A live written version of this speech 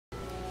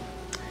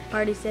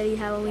Partycity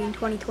Halloween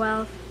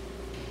 2012.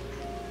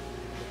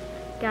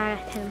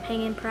 Got some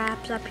hanging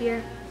props up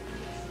here.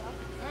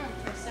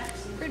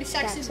 Pretty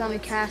sexy. Got some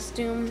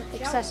costume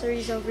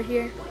accessories over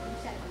here.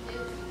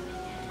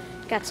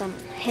 Got some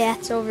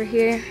hats over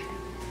here.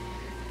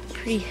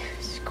 Pretty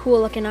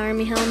cool looking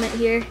army helmet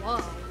here.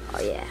 Whoa. Oh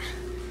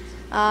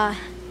yeah.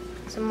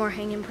 Some more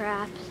hanging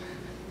props.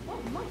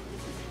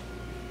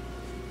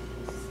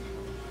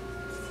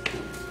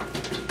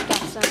 Got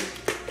some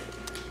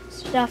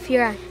stuff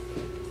here.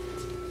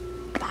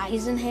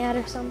 Bison hat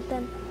or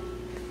something.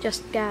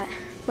 Just got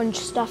a bunch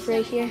of stuff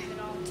right here.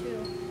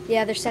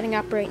 Yeah, they're setting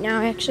up right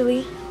now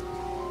actually.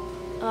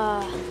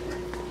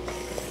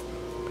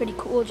 Pretty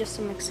cool, just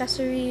some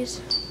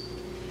accessories.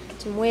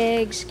 Some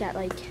wigs, got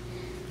like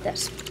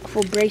this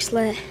cool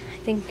bracelet. I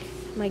think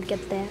I might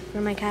get that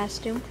for my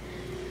costume.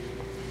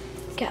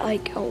 Got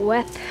like a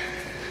whip,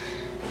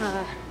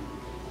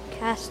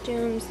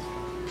 costumes.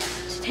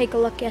 Let's take a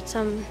look at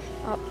some,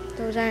 oh,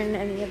 those aren't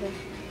any of the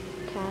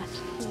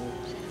costumes.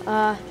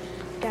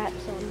 Got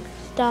some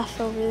stuff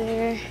over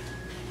there.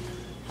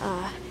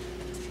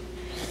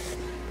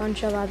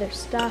 Bunch of other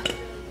stuff.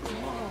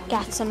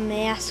 Got some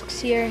masks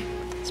here.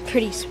 It's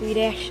pretty sweet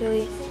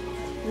actually.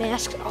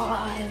 Masks, oh,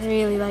 I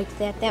really like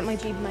that. That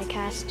might be my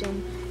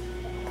costume.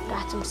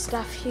 Got some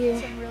stuff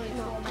here. Some really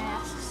cool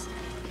masks.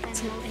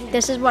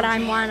 This is what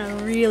I want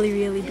to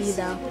really be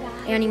though.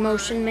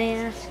 Anti-motion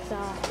masks.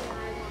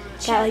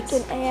 Got like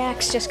an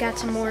axe. Just got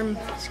some more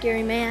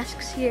scary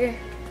masks here.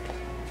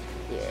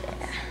 Yeah.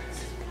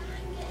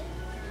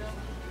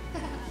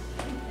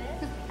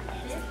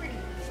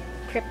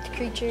 Crypt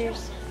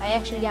creatures. I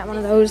actually got one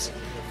of those.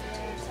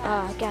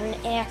 Got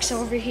an axe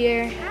over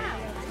here.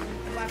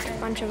 A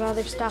bunch of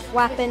other stuff.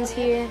 Weapons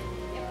here.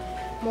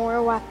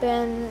 More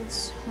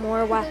weapons.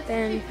 More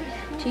weapon.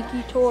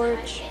 Tiki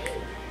torch.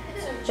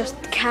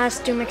 Just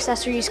costume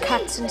accessories,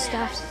 cuts and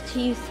stuff.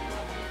 Teeth.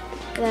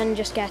 Then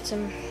just got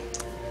some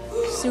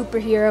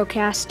superhero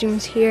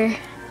costumes here.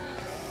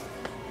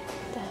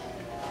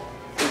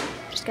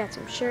 Just got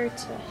some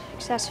shirts,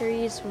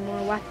 accessories, some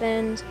more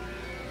weapons.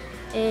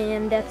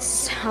 And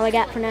that's all I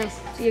got for now.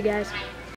 See you guys.